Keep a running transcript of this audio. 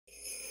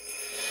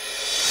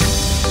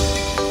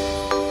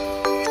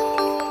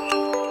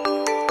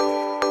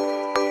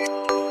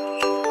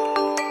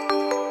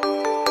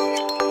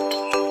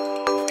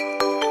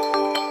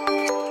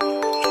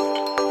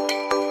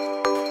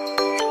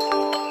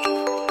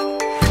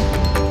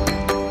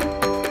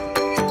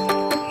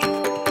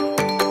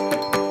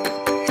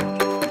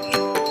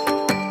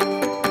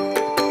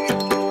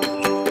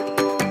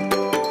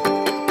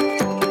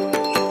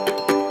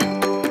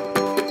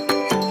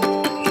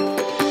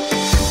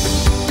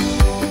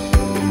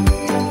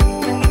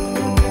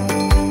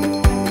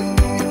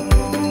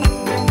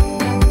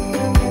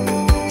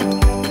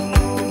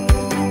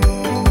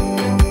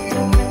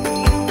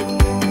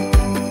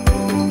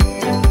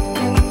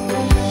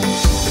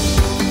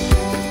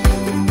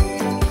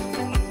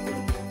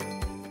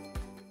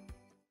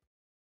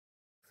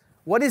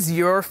What is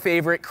your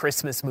favorite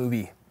Christmas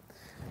movie?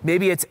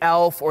 Maybe it's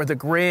Elf or The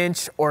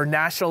Grinch or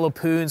National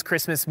Lampoon's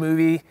Christmas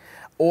movie,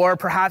 or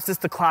perhaps it's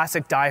the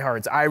classic Die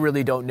Hards. I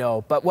really don't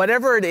know. But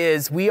whatever it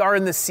is, we are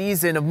in the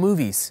season of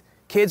movies.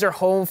 Kids are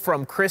home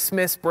from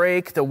Christmas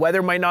break. The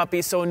weather might not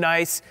be so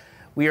nice.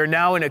 We are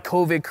now in a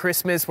COVID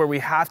Christmas where we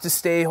have to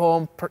stay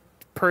home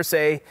per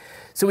se.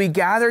 So we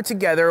gather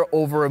together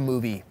over a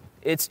movie.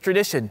 It's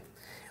tradition.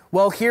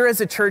 Well, here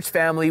as a church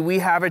family, we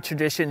have a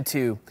tradition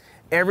too.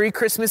 Every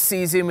Christmas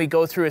season, we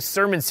go through a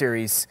sermon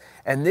series.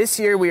 And this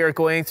year, we are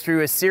going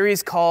through a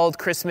series called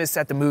Christmas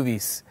at the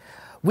Movies.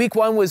 Week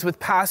 1 was with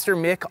Pastor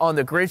Mick on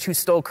The Grinch Who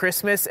Stole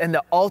Christmas and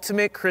the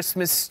ultimate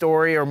Christmas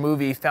story or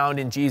movie found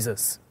in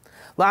Jesus.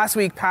 Last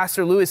week,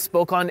 Pastor Lewis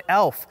spoke on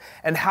Elf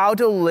and how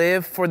to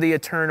live for the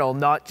eternal,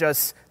 not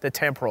just the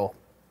temporal.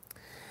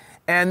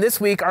 And this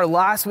week, our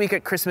last week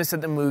at Christmas at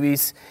the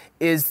Movies,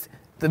 is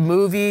the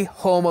movie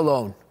Home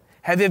Alone.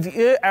 Have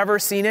you ever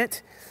seen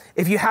it?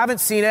 If you haven't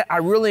seen it, I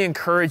really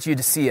encourage you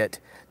to see it.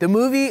 The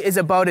movie is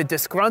about a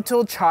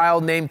disgruntled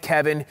child named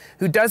Kevin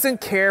who doesn't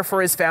care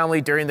for his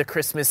family during the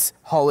Christmas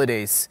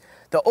holidays.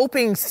 The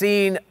opening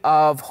scene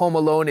of Home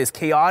Alone is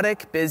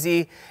chaotic,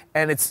 busy,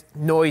 and it's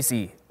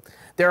noisy.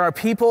 There are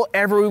people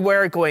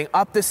everywhere going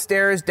up the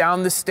stairs,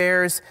 down the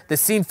stairs. The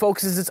scene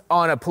focuses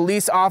on a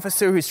police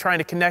officer who's trying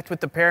to connect with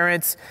the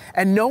parents,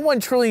 and no one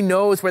truly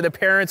knows where the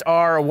parents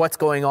are or what's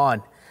going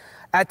on.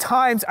 At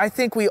times, I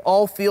think we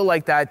all feel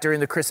like that during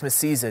the Christmas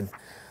season.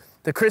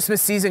 The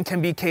Christmas season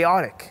can be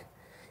chaotic.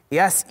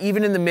 Yes,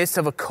 even in the midst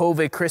of a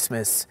COVID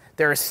Christmas,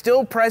 there are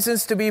still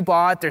presents to be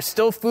bought, there's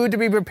still food to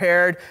be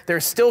prepared,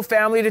 there's still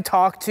family to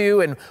talk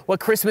to and what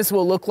Christmas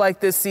will look like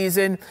this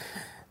season.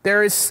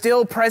 There is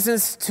still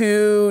presents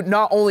to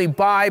not only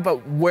buy,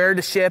 but where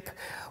to ship,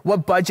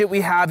 what budget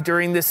we have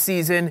during this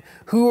season,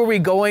 who are we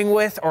going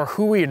with or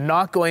who we are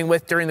not going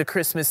with during the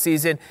Christmas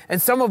season. And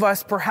some of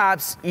us,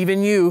 perhaps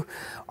even you,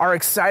 are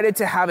excited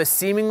to have a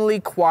seemingly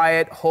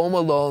quiet, home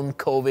alone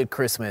COVID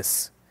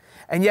Christmas.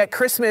 And yet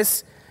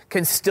Christmas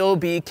can still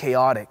be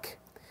chaotic.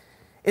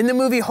 In the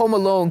movie Home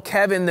Alone,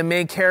 Kevin, the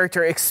main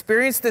character,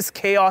 experienced this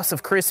chaos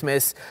of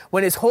Christmas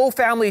when his whole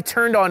family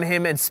turned on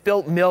him and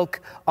spilt milk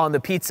on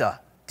the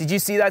pizza. Did you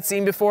see that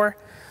scene before?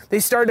 They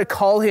started to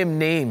call him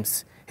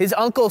names. His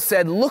uncle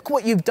said, "Look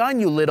what you've done,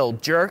 you little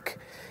jerk."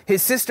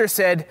 His sister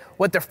said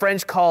what the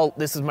French call,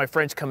 this is my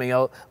French coming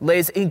out,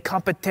 les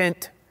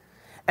incompetents.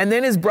 And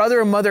then his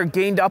brother and mother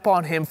gained up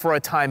on him for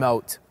a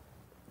timeout.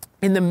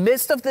 In the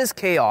midst of this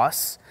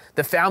chaos,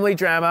 the family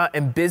drama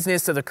and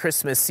business of the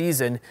Christmas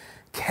season,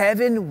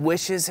 Kevin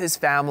wishes his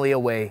family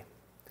away.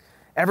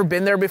 Ever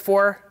been there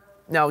before?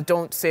 Now,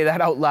 don't say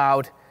that out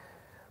loud.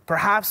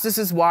 Perhaps this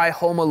is why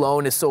Home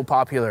Alone is so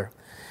popular.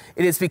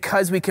 It is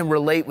because we can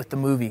relate with the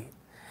movie.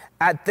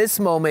 At this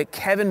moment,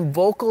 Kevin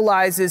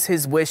vocalizes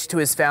his wish to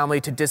his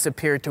family to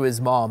disappear to his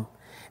mom.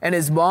 And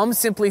his mom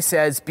simply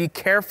says, "Be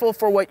careful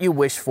for what you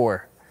wish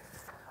for."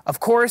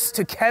 Of course,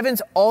 to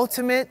Kevin's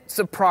ultimate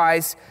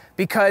surprise,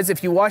 because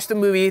if you watch the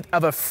movie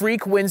of a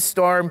freak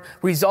windstorm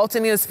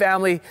resulting in his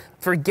family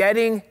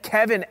forgetting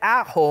Kevin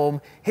at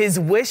home, his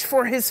wish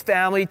for his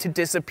family to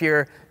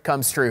disappear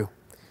comes true.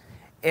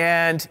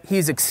 And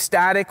he's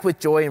ecstatic with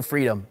joy and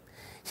freedom.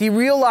 He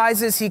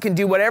realizes he can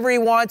do whatever he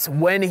wants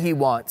when he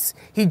wants.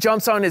 He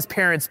jumps on his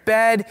parents'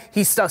 bed.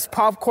 He stuffs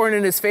popcorn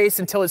in his face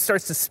until it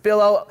starts to spill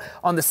out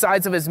on the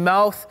sides of his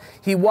mouth.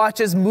 He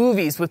watches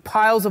movies with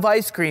piles of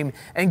ice cream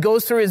and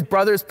goes through his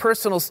brother's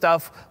personal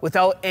stuff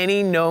without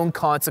any known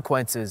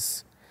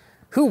consequences.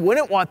 Who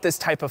wouldn't want this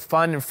type of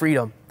fun and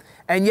freedom?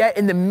 And yet,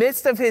 in the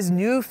midst of his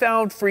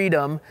newfound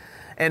freedom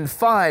and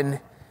fun,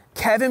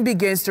 Kevin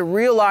begins to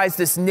realize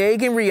this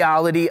nagging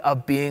reality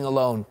of being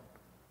alone.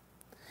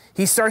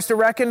 He starts to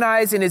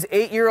recognize in his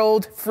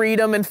 8-year-old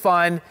freedom and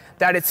fun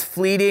that it's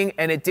fleeting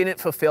and it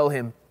didn't fulfill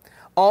him.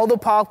 All the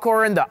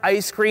popcorn, the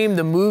ice cream,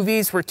 the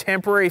movies were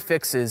temporary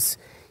fixes.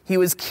 He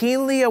was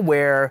keenly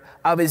aware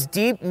of his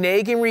deep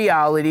nagging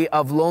reality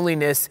of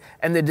loneliness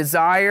and the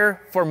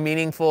desire for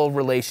meaningful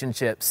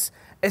relationships,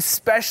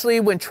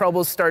 especially when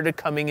troubles started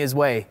coming his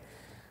way.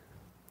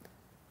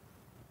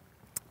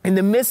 In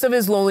the midst of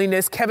his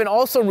loneliness, Kevin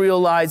also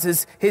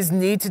realizes his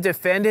need to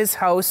defend his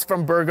house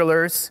from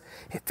burglars,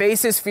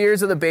 face his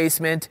fears of the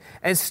basement,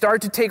 and start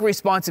to take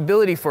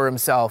responsibility for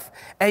himself.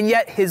 And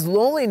yet his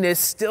loneliness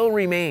still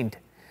remained.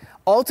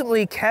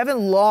 Ultimately,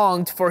 Kevin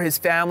longed for his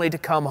family to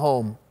come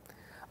home.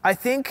 I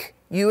think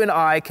you and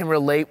I can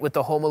relate with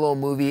the Home Alone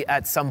movie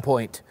at some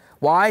point.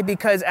 Why?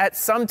 Because at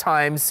some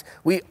times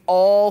we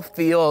all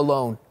feel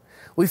alone.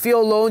 We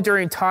feel alone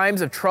during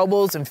times of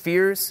troubles and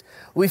fears.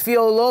 We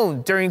feel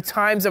alone during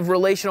times of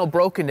relational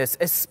brokenness,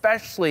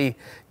 especially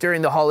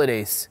during the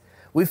holidays.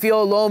 We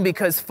feel alone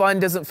because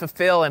fun doesn't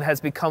fulfill and has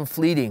become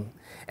fleeting.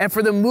 And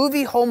for the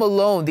movie Home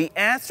Alone, the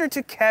answer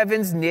to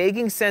Kevin's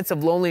nagging sense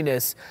of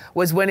loneliness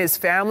was when his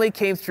family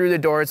came through the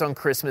doors on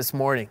Christmas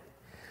morning.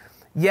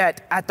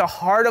 Yet, at the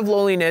heart of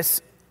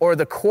loneliness or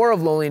the core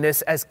of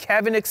loneliness, as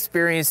Kevin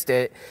experienced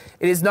it,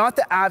 it is not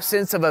the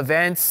absence of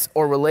events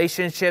or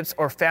relationships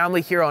or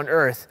family here on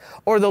earth,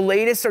 or the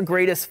latest or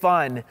greatest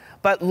fun,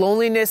 but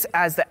loneliness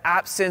as the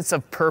absence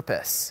of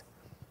purpose.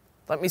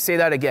 Let me say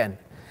that again.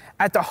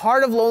 At the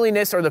heart of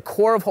loneliness, or the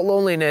core of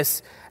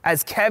loneliness,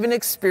 as Kevin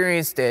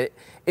experienced it,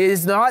 it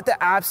is not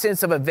the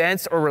absence of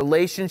events or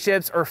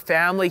relationships or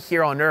family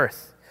here on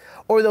earth,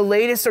 or the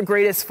latest or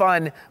greatest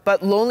fun,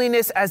 but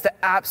loneliness as the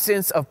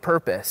absence of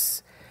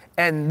purpose.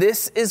 And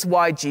this is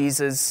why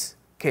Jesus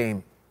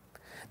came.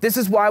 This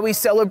is why we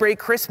celebrate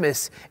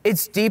Christmas.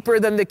 It's deeper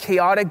than the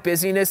chaotic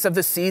busyness of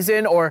the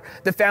season, or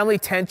the family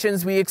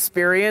tensions we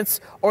experience,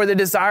 or the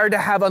desire to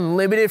have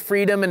unlimited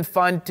freedom and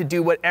fun to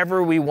do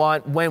whatever we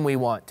want when we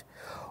want,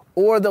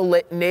 or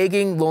the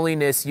nagging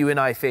loneliness you and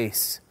I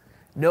face.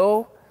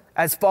 No,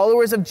 as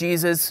followers of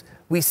Jesus,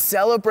 we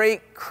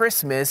celebrate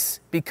Christmas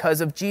because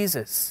of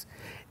Jesus.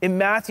 In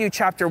Matthew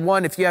chapter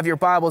 1, if you have your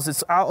Bibles,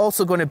 it's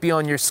also going to be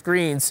on your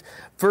screens.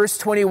 Verse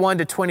 21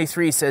 to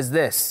 23 says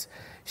this: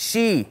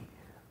 "She,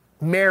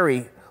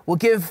 Mary, will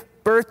give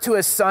birth to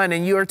a son,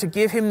 and you are to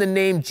give him the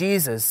name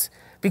Jesus,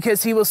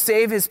 because he will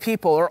save his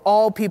people, or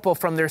all people,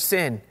 from their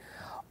sin."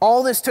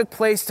 All this took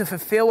place to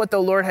fulfill what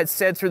the Lord had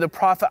said through the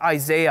prophet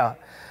Isaiah.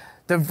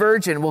 "The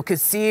virgin will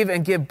conceive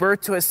and give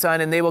birth to a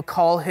son, and they will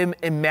call him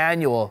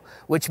Emmanuel,"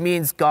 which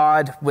means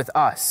God with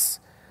us.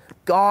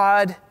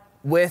 God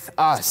with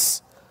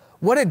us.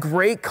 What a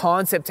great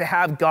concept to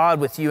have God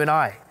with you and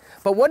I.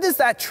 But what does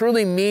that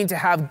truly mean, to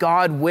have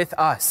God with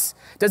us?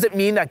 Does it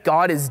mean that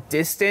God is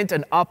distant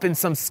and up in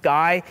some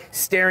sky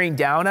staring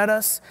down at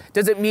us?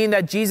 Does it mean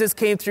that Jesus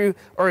came through,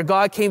 or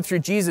God came through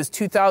Jesus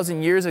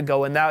 2,000 years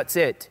ago and that's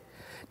it?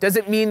 Does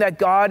it mean that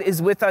God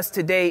is with us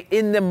today,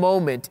 in the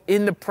moment,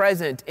 in the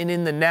present, and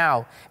in the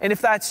now? And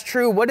if that's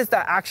true, what does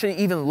that actually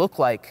even look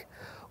like?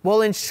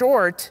 Well, in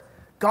short,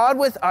 God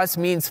with us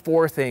means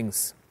four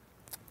things.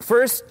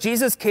 First,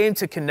 Jesus came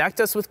to connect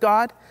us with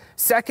God.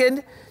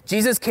 Second,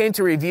 Jesus came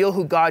to reveal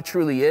who God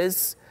truly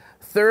is.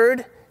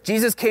 Third,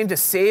 Jesus came to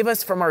save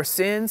us from our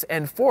sins.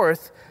 And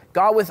fourth,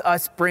 God with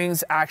us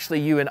brings actually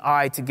you and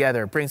I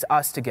together, brings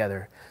us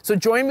together. So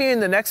join me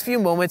in the next few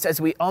moments as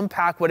we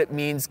unpack what it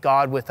means,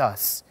 God with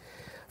us.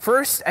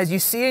 First, as you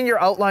see in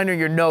your outline or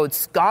your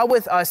notes, God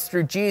with us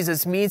through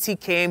Jesus means he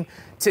came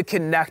to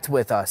connect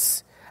with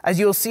us. As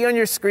you'll see on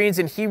your screens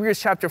in Hebrews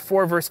chapter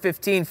 4, verse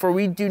 15, "For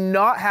we do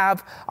not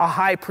have a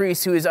high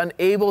priest who is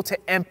unable to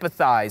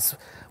empathize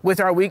with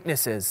our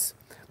weaknesses,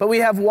 but we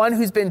have one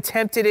who's been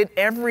tempted in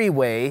every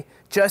way,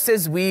 just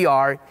as we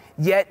are,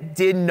 yet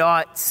did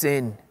not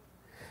sin."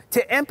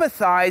 To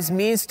empathize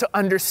means to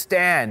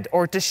understand,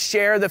 or to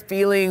share the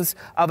feelings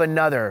of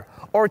another,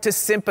 or to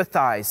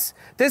sympathize.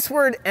 This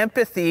word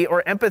empathy,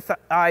 or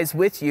empathize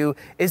with you,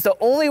 is the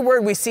only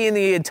word we see in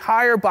the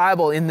entire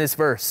Bible in this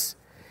verse.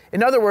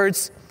 In other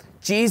words,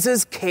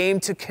 Jesus came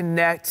to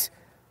connect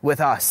with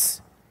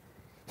us.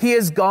 He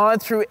has gone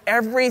through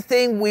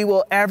everything we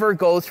will ever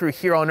go through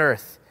here on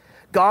earth.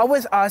 God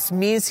with us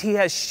means he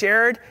has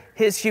shared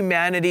his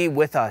humanity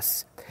with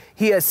us.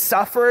 He has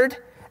suffered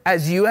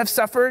as you have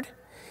suffered.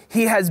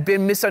 He has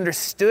been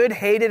misunderstood,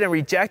 hated, and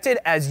rejected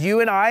as you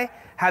and I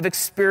have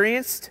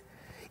experienced.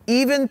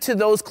 Even to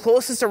those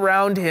closest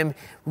around him,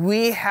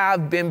 we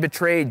have been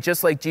betrayed,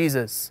 just like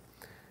Jesus.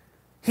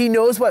 He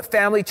knows what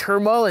family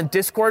turmoil and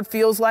discord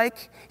feels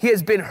like. He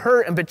has been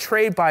hurt and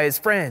betrayed by his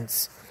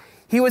friends.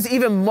 He was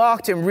even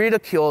mocked and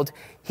ridiculed.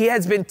 He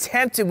has been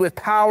tempted with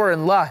power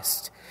and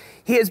lust.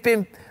 He has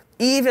been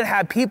even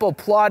had people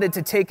plotted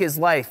to take his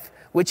life,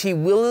 which he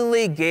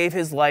willingly gave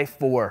his life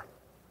for.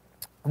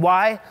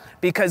 Why?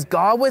 Because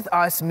God with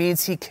us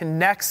means he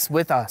connects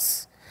with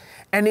us.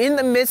 And in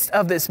the midst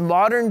of this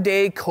modern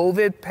day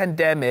COVID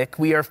pandemic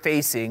we are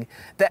facing,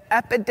 the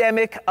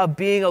epidemic of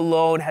being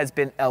alone has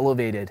been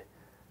elevated.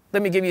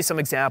 Let me give you some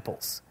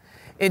examples.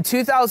 In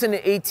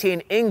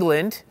 2018,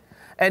 England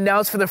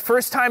announced for the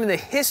first time in the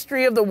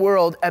history of the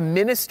world, a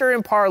minister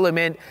in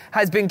parliament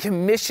has been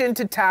commissioned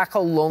to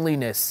tackle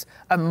loneliness,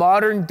 a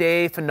modern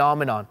day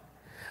phenomenon.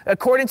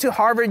 According to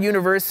Harvard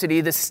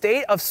University, the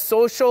state of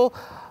social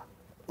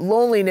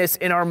loneliness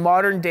in our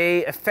modern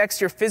day affects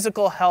your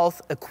physical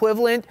health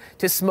equivalent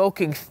to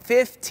smoking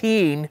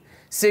 15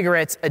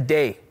 cigarettes a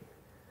day.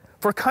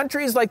 For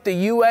countries like the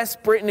US,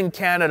 Britain, and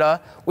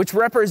Canada, which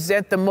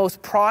represent the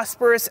most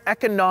prosperous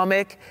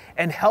economic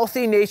and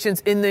healthy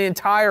nations in the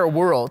entire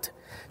world,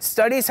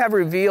 studies have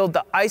revealed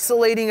the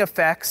isolating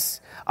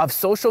effects of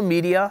social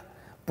media,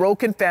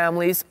 broken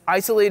families,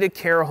 isolated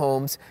care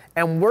homes,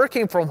 and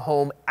working from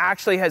home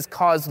actually has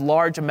caused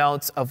large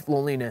amounts of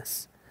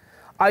loneliness.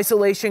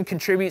 Isolation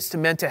contributes to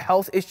mental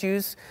health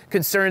issues,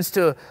 concerns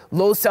to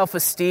low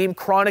self-esteem,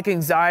 chronic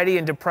anxiety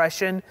and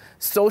depression,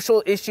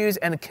 social issues,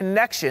 and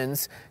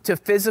connections to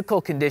physical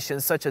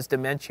conditions such as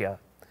dementia.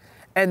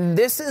 And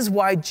this is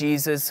why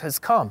Jesus has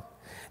come.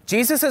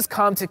 Jesus has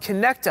come to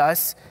connect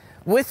us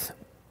with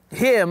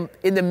him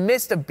in the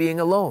midst of being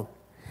alone.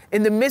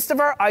 In the midst of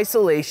our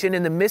isolation,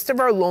 in the midst of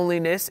our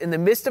loneliness, in the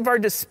midst of our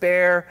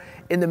despair,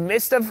 in the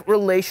midst of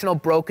relational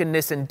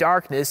brokenness and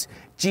darkness,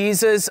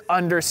 Jesus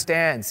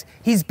understands.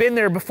 He's been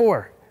there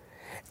before.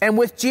 And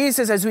with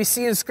Jesus, as we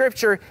see in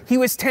Scripture, he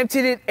was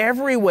tempted in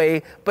every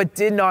way, but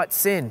did not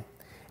sin.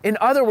 In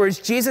other words,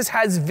 Jesus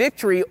has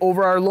victory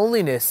over our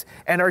loneliness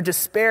and our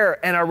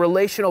despair and our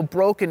relational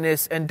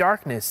brokenness and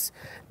darkness.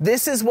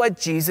 This is what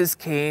Jesus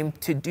came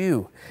to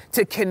do,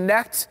 to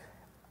connect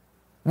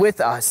with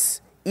us,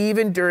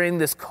 even during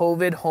this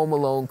COVID Home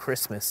Alone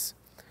Christmas.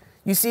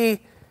 You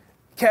see,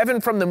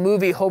 Kevin from the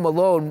movie Home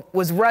Alone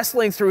was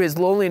wrestling through his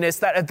loneliness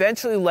that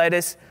eventually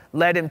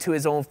led him to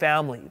his own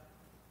family.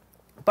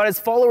 But as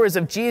followers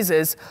of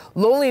Jesus,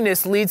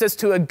 loneliness leads us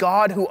to a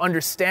God who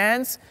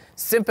understands,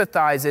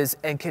 sympathizes,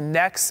 and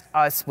connects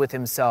us with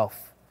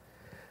himself.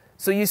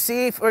 So you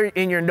see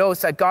in your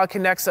notes that God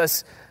connects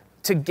us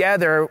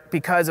together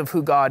because of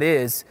who God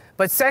is.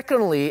 But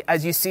secondly,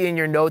 as you see in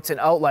your notes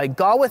and outline,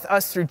 God with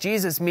us through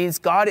Jesus means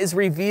God is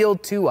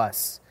revealed to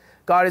us.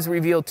 God is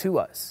revealed to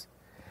us.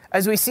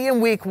 As we see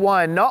in week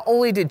 1, not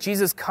only did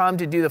Jesus come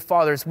to do the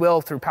Father's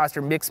will through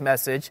Pastor Mick's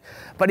message,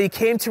 but he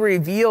came to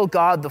reveal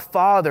God the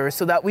Father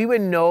so that we would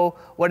know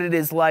what it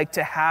is like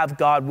to have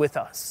God with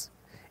us.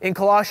 In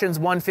Colossians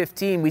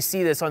 1:15, we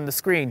see this on the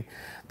screen.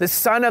 The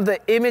Son of the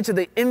image of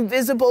the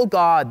invisible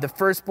God, the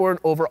firstborn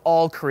over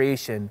all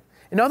creation.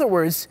 In other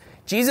words,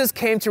 Jesus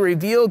came to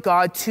reveal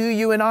God to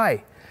you and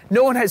I.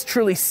 No one has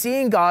truly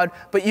seen God,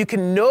 but you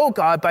can know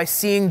God by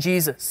seeing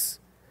Jesus.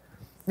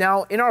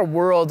 Now, in our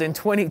world in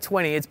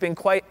 2020, it's been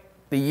quite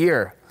the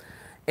year.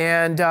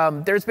 And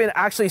there's been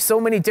actually so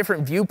many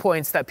different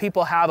viewpoints that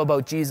people have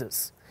about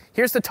Jesus.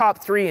 Here's the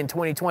top 3 in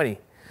 2020.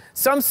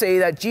 Some say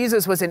that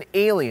Jesus was an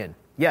alien.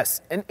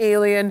 Yes, an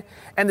alien.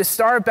 And the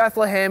Star of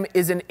Bethlehem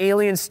is an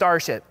alien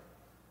starship.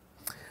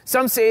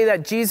 Some say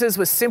that Jesus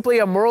was simply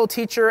a moral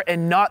teacher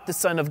and not the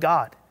Son of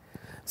God.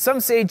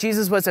 Some say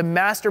Jesus was a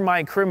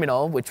mastermind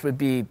criminal, which would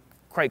be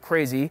quite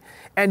crazy,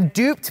 and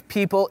duped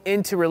people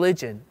into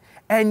religion.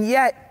 And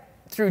yet,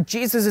 through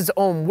Jesus'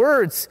 own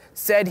words,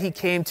 said he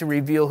came to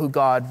reveal who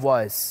God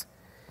was.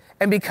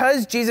 And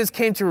because Jesus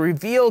came to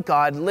reveal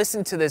God,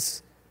 listen to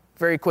this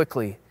very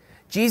quickly.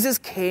 Jesus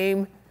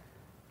came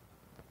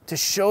to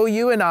show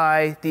you and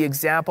I the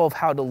example of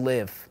how to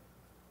live.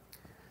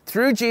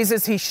 Through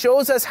Jesus, he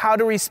shows us how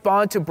to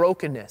respond to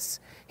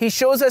brokenness. He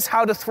shows us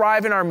how to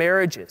thrive in our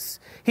marriages.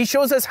 He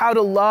shows us how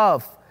to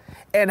love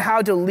and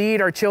how to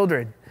lead our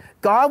children.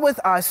 God with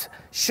us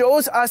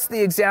shows us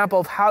the example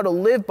of how to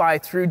live by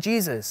through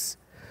Jesus.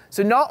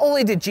 So not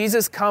only did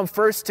Jesus come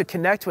first to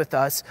connect with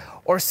us,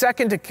 or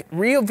second to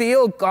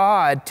reveal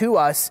God to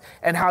us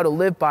and how to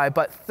live by,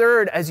 but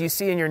third, as you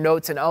see in your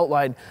notes and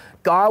outline,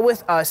 God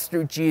with us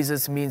through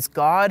Jesus means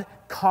God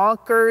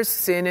conquers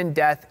sin and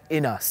death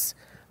in us.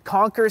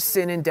 Conquers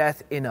sin and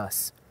death in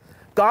us.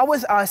 God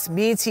with us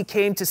means he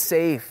came to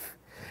save.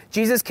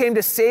 Jesus came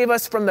to save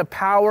us from the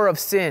power of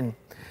sin.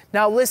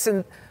 Now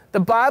listen, the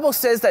Bible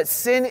says that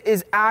sin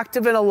is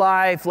active and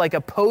alive like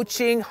a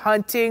poaching,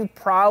 hunting,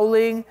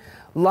 prowling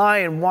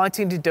lion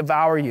wanting to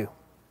devour you.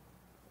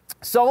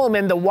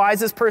 Solomon, the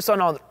wisest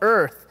person on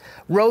earth,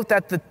 wrote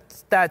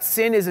that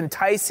sin is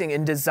enticing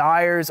and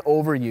desires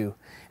over you.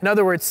 In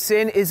other words,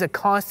 sin is a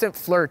constant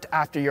flirt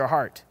after your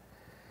heart.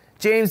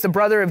 James, the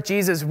brother of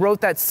Jesus,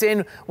 wrote that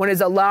sin, when it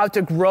is allowed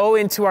to grow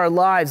into our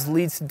lives,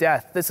 leads to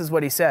death. This is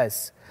what he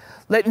says.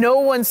 Let no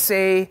one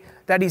say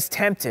that he's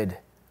tempted.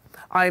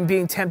 I am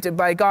being tempted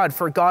by God,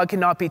 for God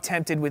cannot be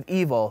tempted with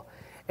evil,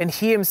 and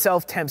he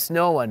himself tempts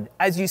no one.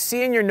 As you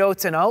see in your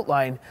notes and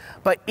outline,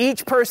 but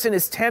each person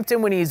is tempted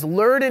when he is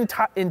lured and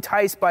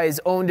enticed by his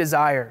own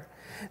desire.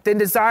 Then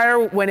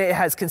desire, when it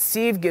has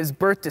conceived, gives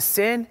birth to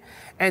sin,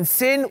 and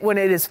sin, when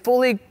it is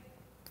fully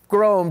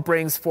grown,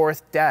 brings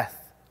forth death.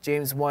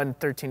 James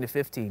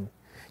 1:13-15.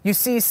 You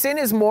see, sin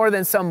is more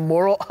than some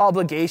moral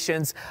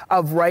obligations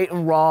of right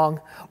and wrong,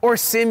 or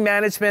sin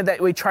management that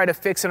we try to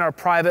fix in our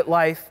private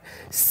life.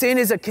 Sin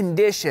is a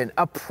condition,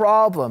 a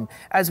problem,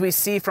 as we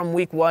see from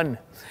week 1.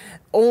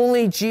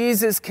 Only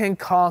Jesus can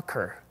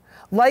conquer.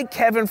 Like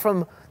Kevin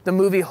from the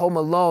movie Home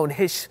Alone,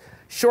 his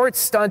short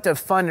stunt of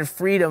fun and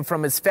freedom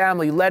from his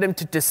family led him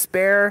to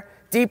despair,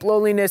 deep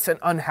loneliness, and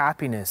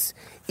unhappiness.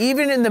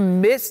 Even in the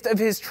midst of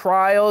his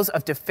trials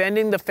of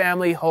defending the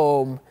family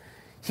home,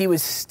 he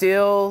was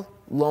still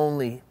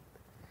lonely.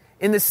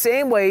 In the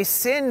same way,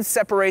 sin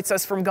separates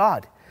us from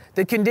God.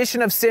 The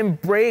condition of sin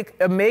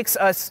makes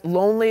us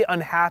lonely,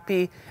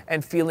 unhappy,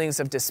 and feelings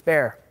of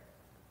despair.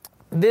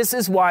 This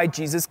is why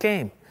Jesus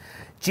came.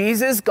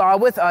 Jesus,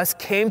 God with us,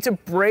 came to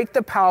break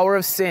the power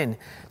of sin,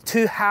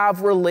 to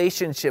have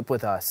relationship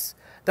with us.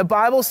 The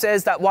Bible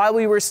says that while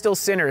we were still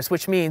sinners,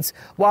 which means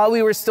while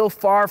we were still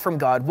far from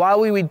God, while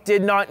we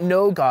did not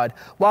know God,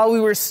 while we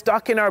were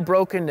stuck in our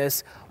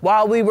brokenness,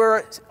 while we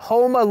were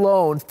home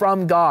alone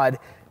from God,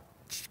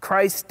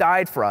 Christ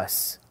died for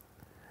us.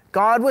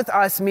 God with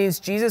us means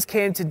Jesus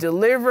came to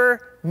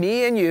deliver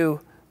me and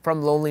you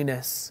from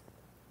loneliness.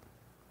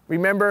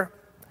 Remember,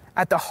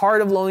 at the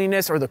heart of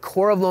loneliness or the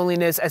core of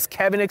loneliness as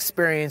Kevin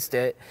experienced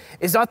it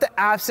is not the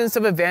absence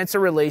of events or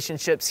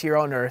relationships here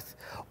on earth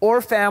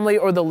or family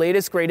or the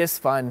latest,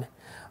 greatest fun,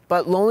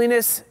 but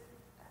loneliness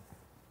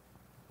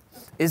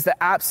is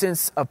the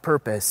absence of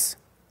purpose.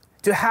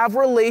 To have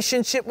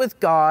relationship with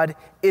God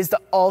is the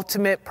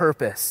ultimate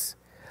purpose.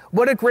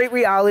 What a great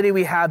reality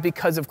we have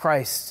because of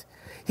Christ.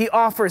 He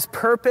offers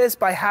purpose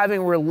by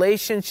having a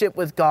relationship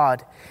with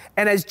God.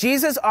 And as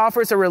Jesus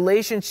offers a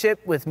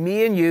relationship with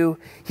me and you,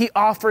 he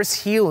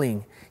offers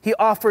healing. He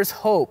offers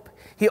hope.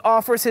 He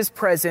offers his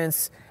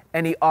presence,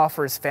 and he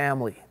offers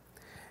family.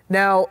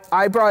 Now,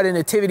 I brought a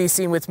nativity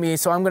scene with me,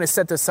 so I'm going to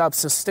set this up,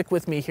 so stick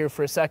with me here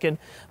for a second.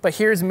 But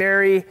here's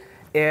Mary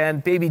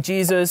and baby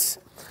Jesus.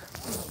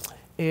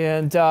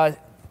 And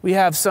we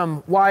have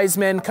some wise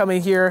men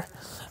coming here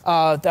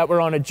that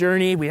were on a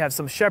journey. We have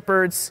some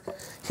shepherds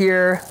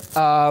here.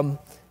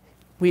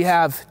 We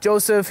have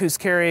Joseph who's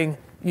carrying,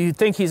 you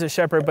think he's a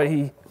shepherd, but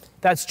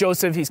that's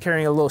Joseph. He's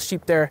carrying a little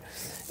sheep there.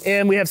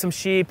 And we have some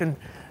sheep. And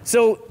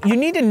so you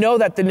need to know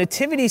that the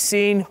nativity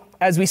scene,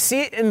 as we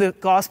see it in the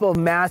Gospel of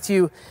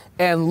Matthew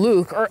and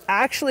Luke, are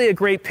actually a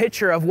great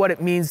picture of what it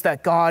means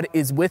that God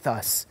is with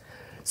us.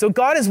 So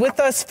God is with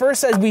us.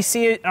 First, as we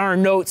see it in our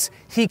notes,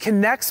 he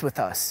connects with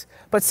us.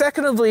 But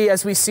secondly,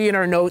 as we see in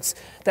our notes,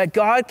 that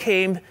God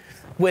came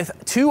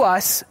to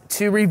us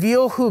to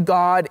reveal who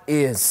God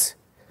is.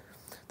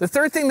 The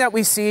third thing that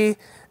we see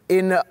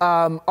in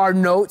our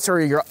notes or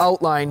your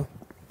outline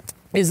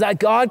is that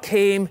God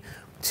came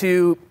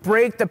to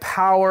break the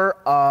power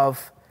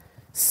of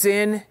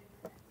sin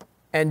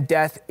and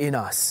death in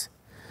us.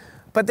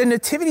 But the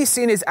nativity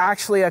scene is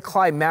actually a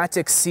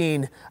climactic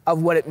scene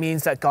of what it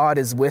means that God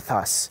is with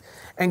us.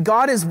 And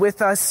God is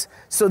with us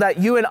so that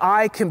you and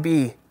I can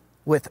be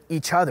with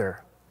each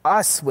other.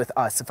 Us with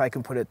us, if I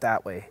can put it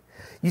that way.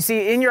 You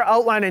see, in your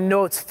outline and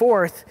notes,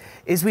 fourth,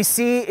 is we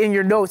see in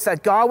your notes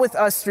that God with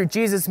us through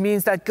Jesus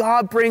means that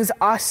God brings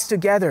us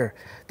together.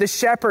 The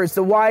shepherds,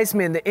 the wise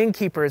men, the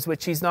innkeepers,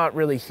 which he's not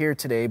really here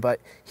today,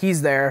 but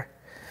he's there.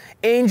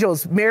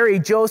 Angels, Mary,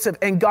 Joseph,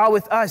 and God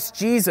with us,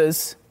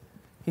 Jesus,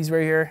 he's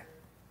right here,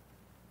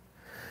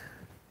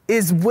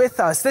 is with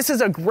us. This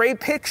is a great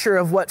picture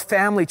of what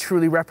family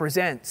truly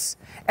represents.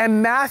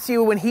 And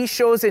Matthew, when he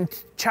shows in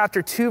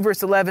chapter 2,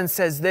 verse 11,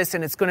 says this,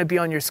 and it's going to be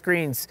on your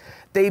screens.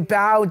 They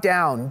bow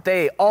down.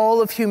 They,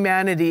 all of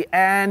humanity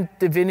and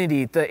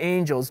divinity, the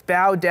angels,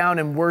 bowed down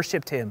and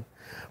worshiped him.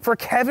 For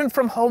Kevin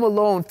from Home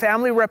Alone,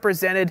 family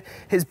represented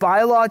his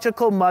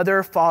biological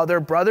mother,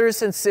 father,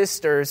 brothers and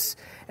sisters,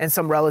 and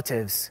some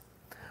relatives.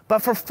 But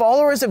for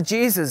followers of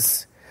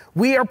Jesus,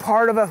 we are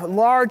part of a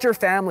larger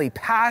family,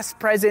 past,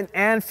 present,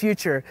 and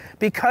future.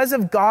 Because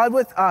of God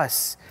with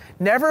us,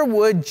 never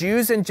would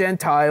Jews and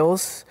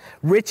Gentiles,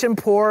 rich and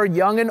poor,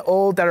 young and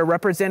old that are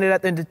represented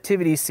at the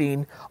nativity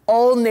scene,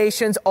 all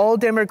nations, all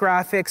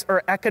demographics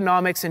or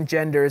economics and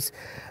genders,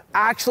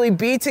 actually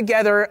be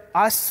together,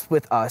 us,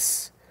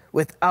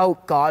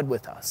 without God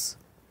with us.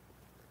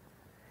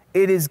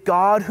 It is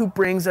God who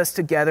brings us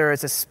together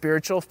as a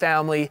spiritual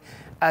family,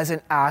 as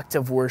an act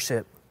of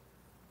worship.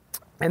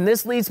 And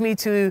this leads me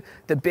to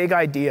the big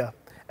idea,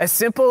 a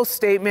simple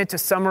statement to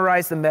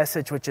summarize the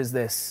message, which is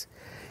this: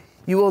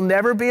 you will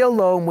never be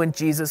alone when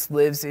Jesus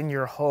lives in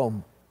your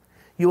home.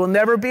 You will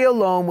never be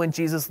alone when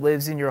Jesus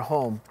lives in your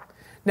home.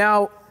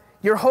 Now,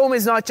 your home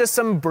is not just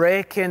some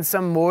brick and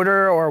some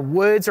mortar or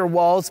woods or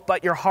walls,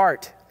 but your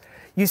heart.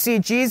 You see,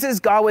 Jesus,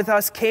 God with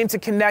us, came to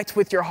connect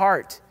with your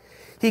heart.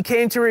 He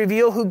came to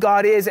reveal who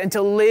God is and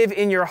to live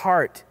in your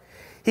heart.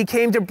 He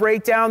came to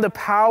break down the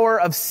power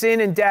of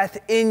sin and death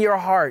in your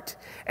heart.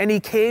 And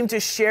he came to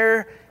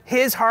share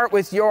his heart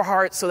with your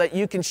heart so that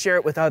you can share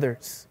it with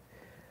others.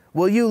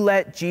 Will you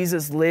let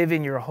Jesus live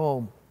in your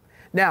home?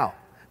 Now,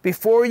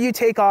 before you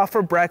take off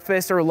for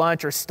breakfast or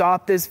lunch or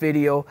stop this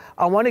video,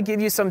 I want to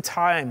give you some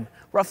time,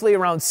 roughly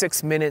around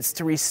 6 minutes,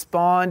 to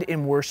respond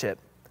in worship,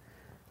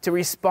 to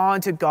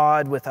respond to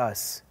God with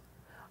us.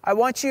 I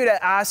want you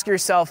to ask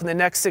yourself in the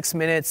next 6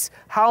 minutes,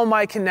 how am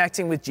I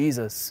connecting with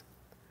Jesus?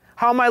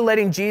 How am I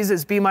letting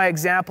Jesus be my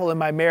example in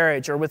my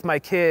marriage or with my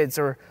kids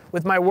or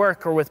with my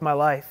work or with my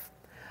life?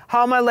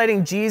 How am I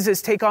letting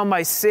Jesus take on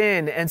my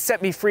sin and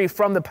set me free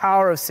from the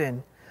power of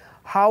sin?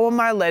 How am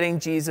I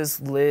letting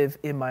Jesus live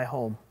in my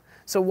home?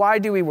 So why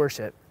do we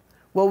worship?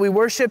 Well, we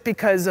worship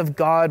because of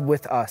God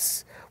with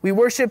us. We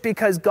worship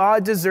because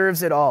God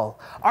deserves it all.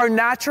 Our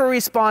natural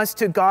response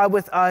to God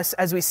with us,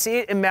 as we see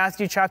it in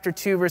Matthew chapter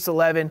 2, verse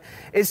 11,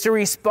 is to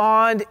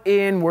respond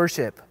in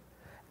worship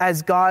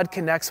as God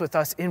connects with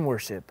us in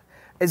worship,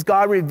 as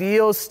God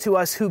reveals to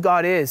us who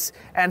God is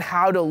and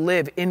how to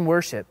live in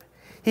worship.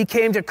 He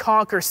came to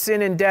conquer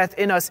sin and death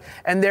in us,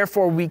 and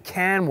therefore we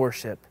can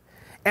worship.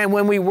 And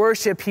when we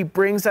worship, he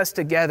brings us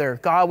together,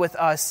 God with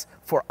us,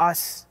 for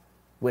us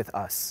with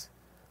us.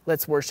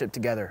 Let's worship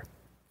together.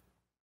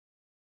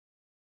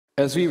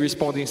 As we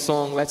respond in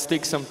song, let's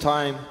take some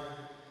time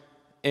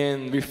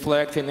and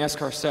reflect and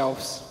ask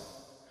ourselves,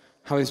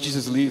 how is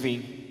Jesus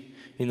living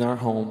in our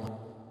home?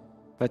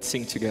 Let's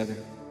sing together.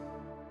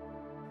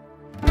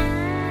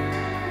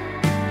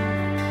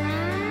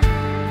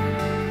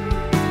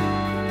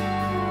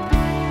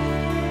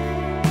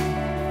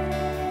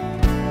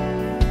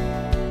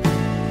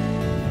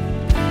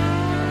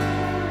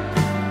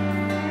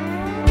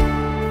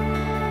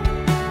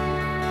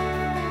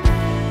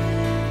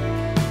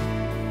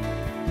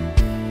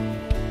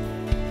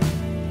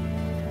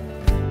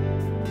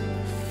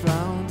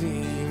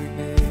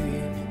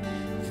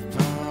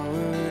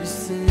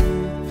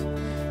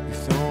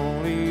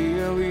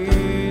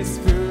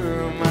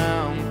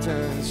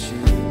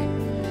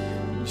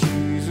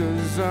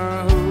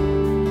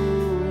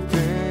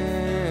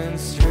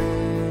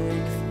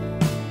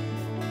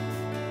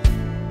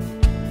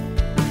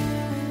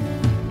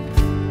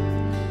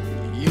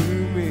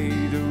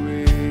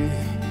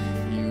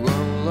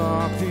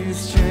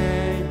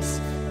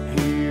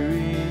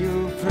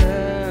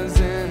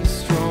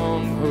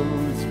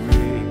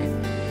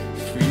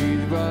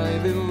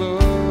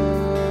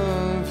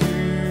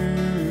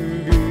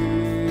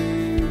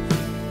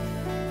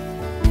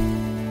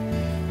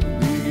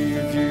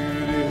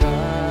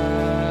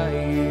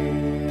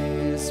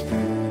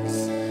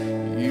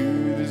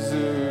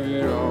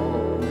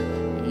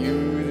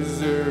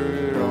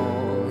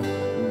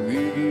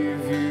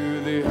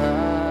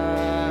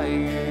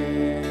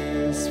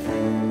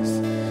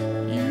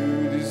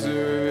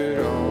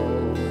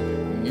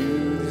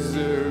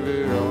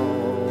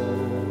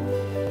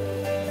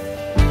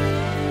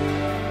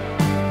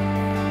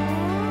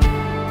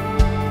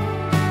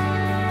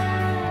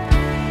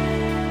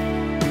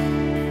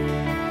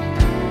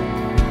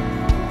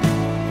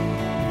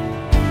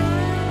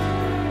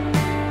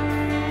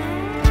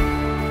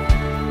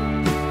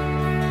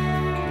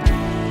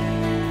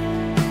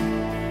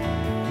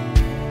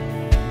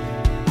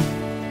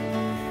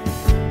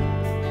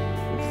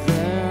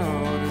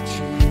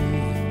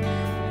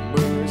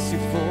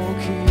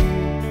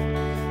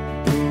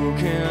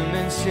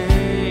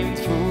 unashamed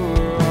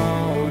for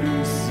all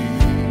to see.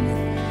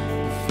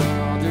 The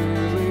Father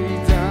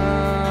laid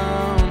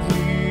down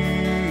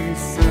His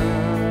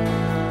Son.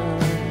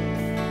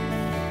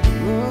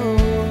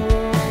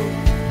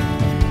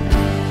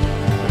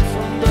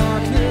 From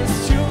darkness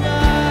to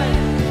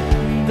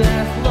light,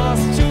 death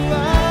lost to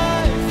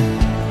life,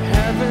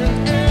 heaven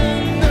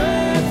and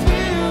earth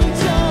will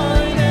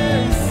join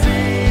and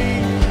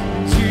sing.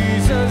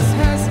 Jesus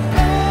has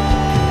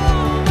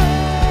overcome.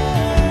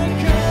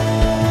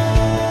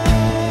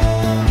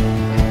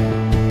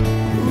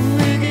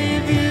 We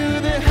give you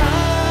the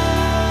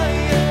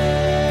highest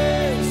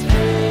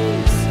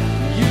praise.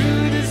 You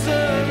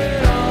deserve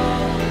it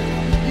all.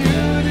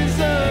 You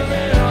deserve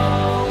it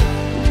all.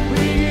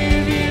 We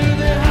give you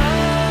the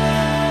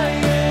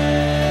highest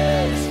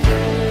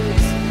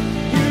praise.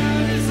 You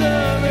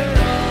deserve it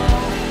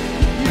all.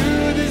 You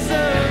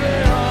deserve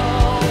it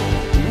all.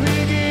 We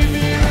give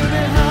you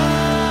the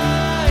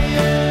highest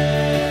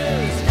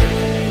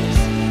praise.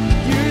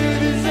 You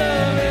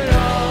deserve it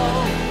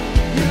all.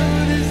 You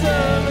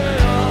deserve it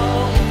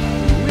all.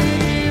 We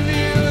give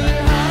you the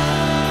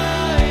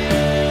highest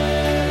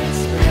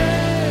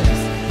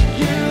praise.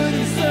 You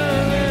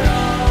deserve it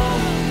all.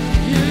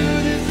 You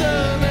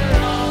deserve it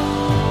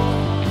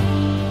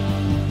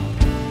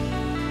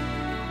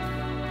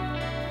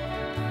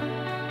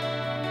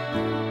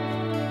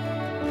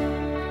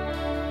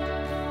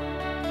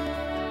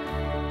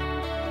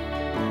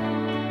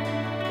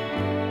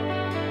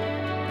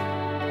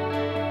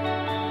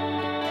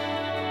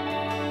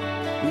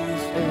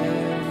With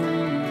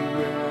every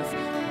breath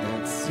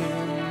that's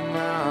in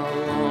my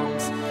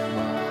lungs,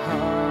 my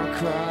heart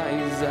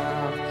cries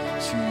out,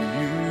 to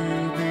you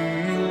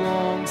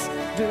belongs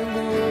the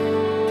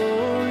glory.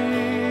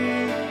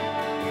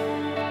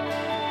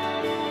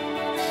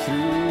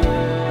 Through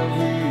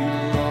every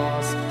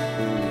loss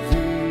or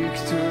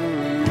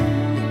victory,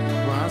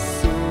 my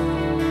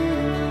soul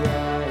will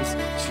rise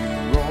to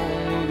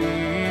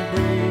only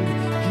bring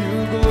you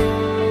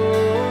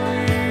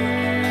glory.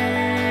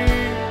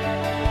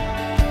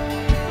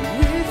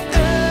 With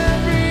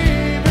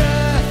every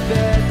breath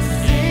that's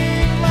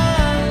in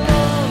my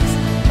lungs,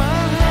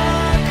 my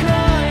heart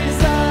cries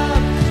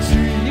out, to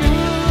you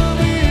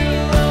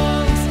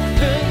belongs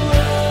the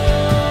glory.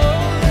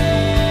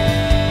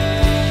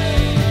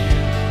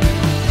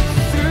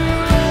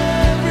 Through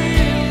every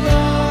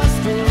loss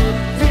or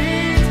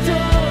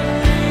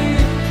victory,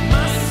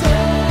 my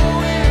soul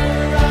will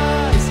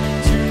rise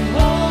to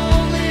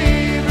only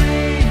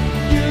bring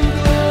you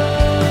glory.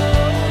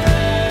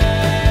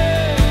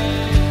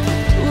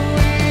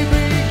 We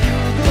bring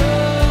you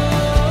glory.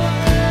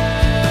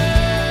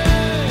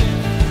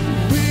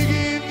 We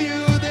give you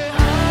the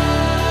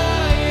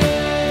highest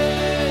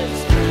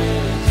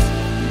praise.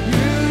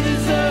 You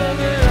deserve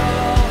it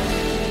all.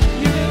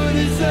 You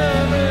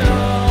deserve it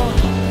all.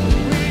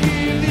 We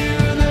give you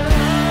the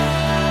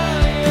highest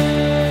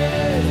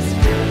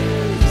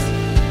praise.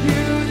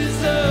 You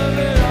deserve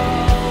it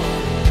all.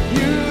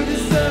 You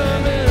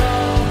deserve it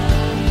all.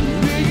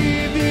 We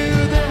give you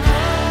the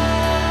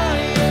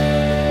highest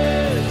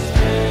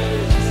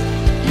praise.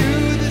 You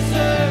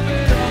deserve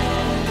it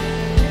all.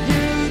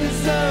 You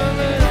deserve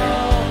it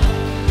all.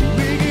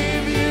 We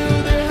give you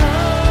the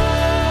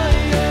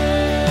highest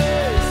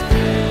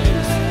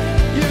praise.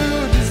 You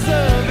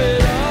deserve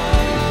it all.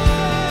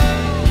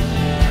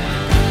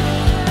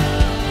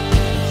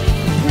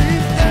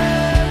 With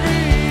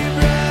every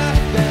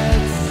breath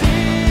that's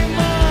in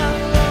my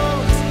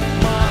lungs,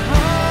 my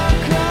heart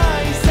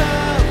cries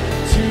out,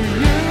 to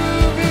you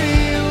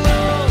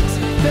belongs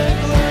the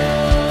glory.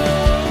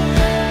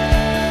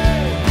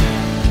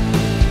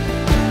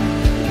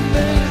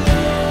 The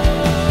glory.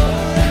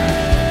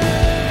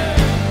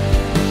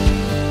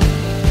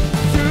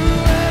 Through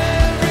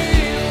every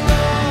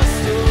loss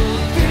or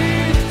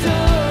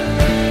victory,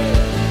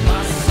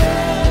 my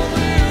soul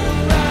will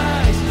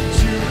rise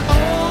to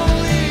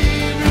only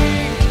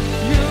bring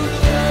you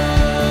glory.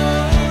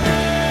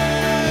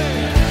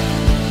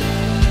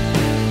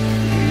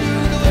 You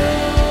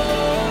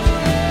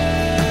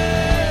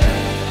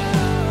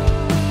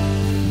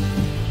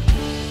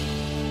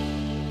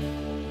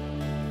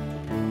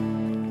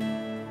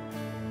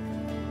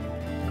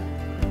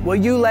Will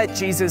you let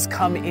Jesus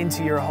come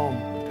into your home?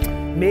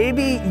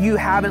 Maybe you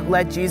haven't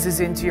let Jesus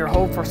into your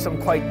home for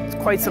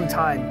quite some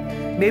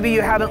time. Maybe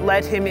you haven't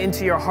let him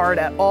into your heart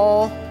at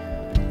all.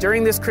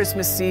 During this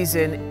Christmas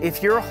season,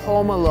 if you're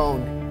home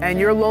alone and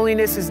your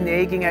loneliness is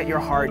nagging at your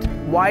heart,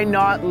 why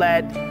not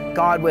let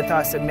God with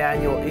us,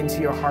 Emmanuel, into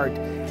your heart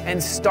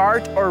and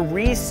start or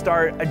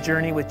restart a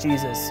journey with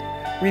Jesus?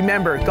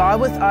 Remember,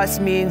 God with us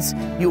means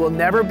you will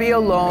never be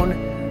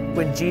alone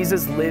when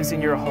Jesus lives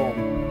in your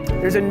home.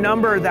 There's a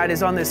number that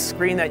is on this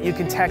screen that you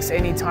can text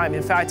anytime.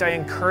 In fact, I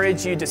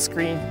encourage you to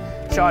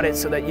screenshot it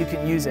so that you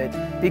can use it,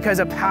 because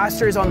a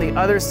pastor is on the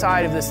other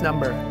side of this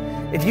number.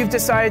 If you've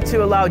decided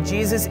to allow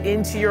Jesus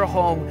into your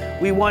home,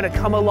 we want to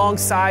come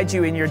alongside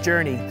you in your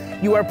journey.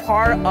 You are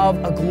part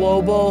of a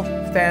global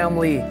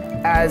family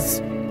as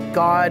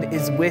God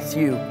is with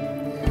you.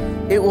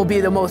 It will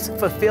be the most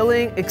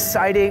fulfilling,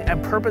 exciting,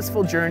 and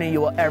purposeful journey you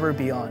will ever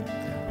be on.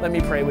 Let me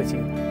pray with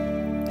you.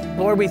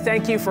 Lord, we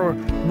thank you for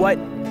what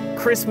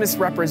Christmas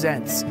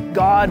represents,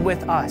 God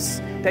with us,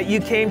 that you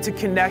came to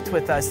connect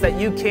with us, that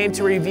you came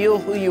to reveal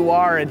who you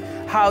are and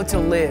how to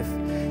live.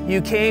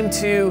 You came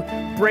to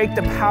break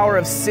the power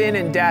of sin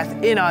and death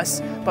in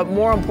us, but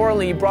more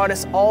importantly, you brought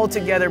us all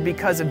together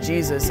because of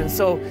Jesus. And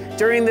so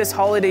during this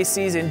holiday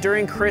season,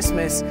 during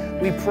Christmas,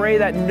 we pray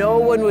that no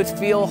one would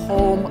feel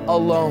home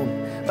alone,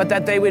 but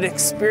that they would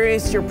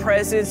experience your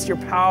presence, your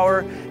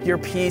power, your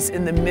peace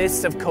in the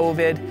midst of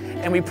COVID.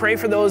 And we pray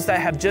for those that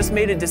have just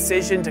made a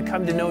decision to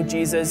come to know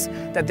Jesus,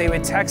 that they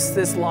would text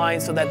this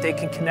line so that they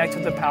can connect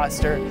with the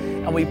pastor.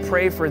 And we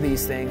pray for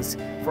these things,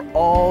 for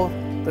all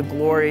the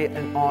glory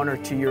and honor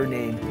to your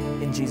name.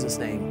 In Jesus'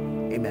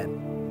 name,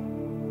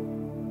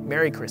 amen.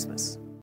 Merry Christmas.